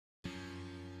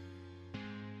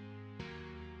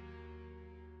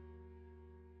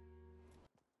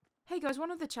Hey guys,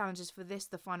 one of the challenges for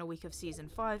the final week of Season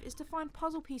 5, is to find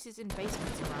puzzle pieces in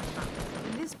basements around the map.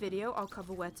 In this video, I'll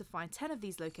cover where to find 10 of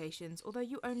these locations, although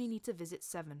you only need to visit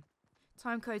 7.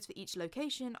 Timecodes for each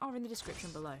location are in the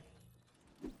description below.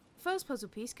 First puzzle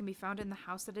piece can be found in the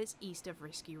house that is east of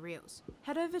Risky Reels.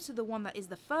 Head over to the one that is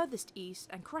the furthest east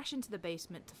and crash into the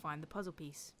basement to find the puzzle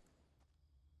piece.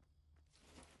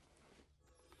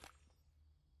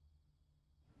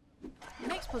 The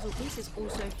next puzzle piece is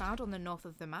also found on the north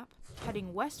of the map.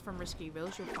 Heading west from Risky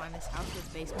Reels, you'll find this house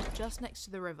with basement just next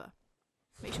to the river.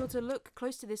 Make sure to look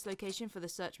close to this location for the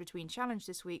search between challenge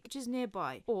this week, which is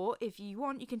nearby, or if you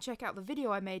want you can check out the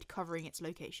video I made covering its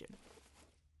location.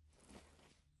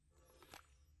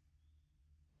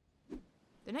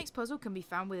 The next puzzle can be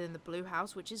found within the blue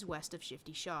house, which is west of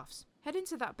Shifty shafts. Head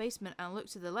into that basement and look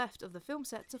to the left of the film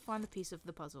set to find the piece of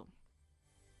the puzzle.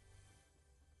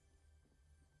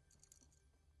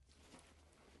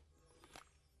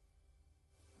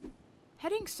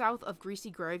 Heading south of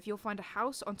Greasy Grove, you'll find a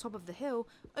house on top of the hill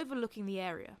overlooking the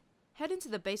area. Head into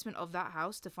the basement of that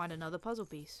house to find another puzzle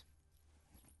piece.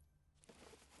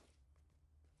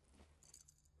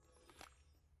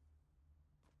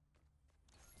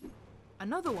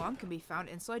 Another one can be found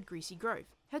inside Greasy Grove.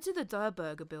 Head to the Dire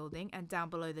Burger building and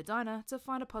down below the diner to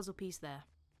find a puzzle piece there.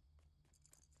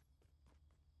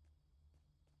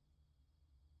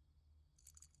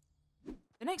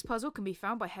 The next puzzle can be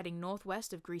found by heading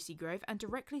northwest of Greasy Grove and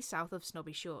directly south of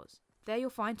Snobby Shores. There you'll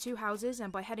find 2 houses,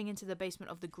 and by heading into the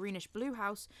basement of the greenish blue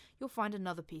house, you'll find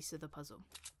another piece of the puzzle.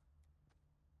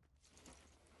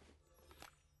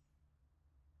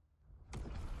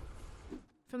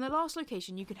 From the last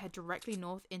location you can head directly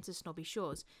north into Snobby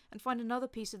Shores and find another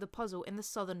piece of the puzzle in the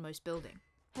southernmost building.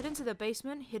 Head into the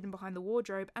basement, hidden behind the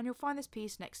wardrobe, and you'll find this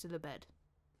piece next to the bed.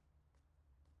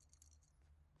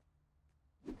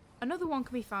 Another one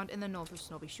can be found in the north of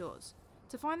Snobby Shores.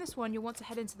 To find this one, you'll want to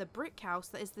head into the brick house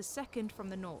that is the second from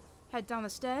the north. Head down the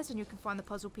stairs and you can find the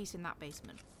puzzle piece in that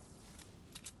basement.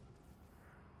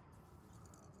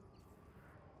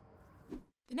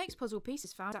 The next puzzle piece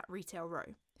is found at Retail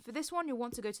Row. For this one, you'll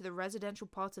want to go to the residential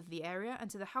part of the area and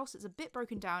to the house that's a bit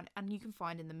broken down and you can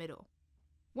find in the middle.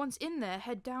 Once in there,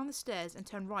 head down the stairs and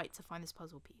turn right to find this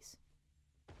puzzle piece.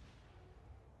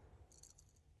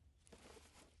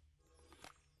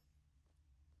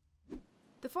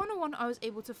 The final one I was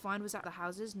able to find was at the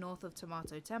houses north of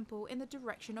Tomato Temple in the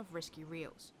direction of Risky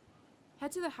Reels.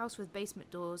 Head to the house with basement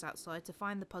doors outside to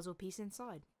find the puzzle piece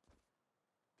inside.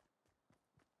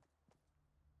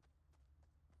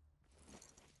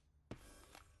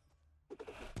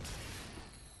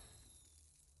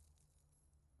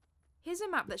 Here's a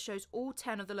map that shows all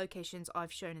 10 of the locations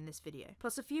I've shown in this video,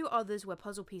 plus a few others where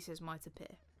puzzle pieces might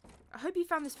appear. I hope you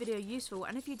found this video useful,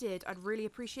 and if you did, I'd really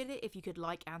appreciate it if you could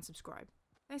like and subscribe.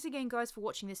 Thanks again guys for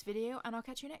watching this video, and I'll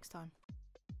catch you next time.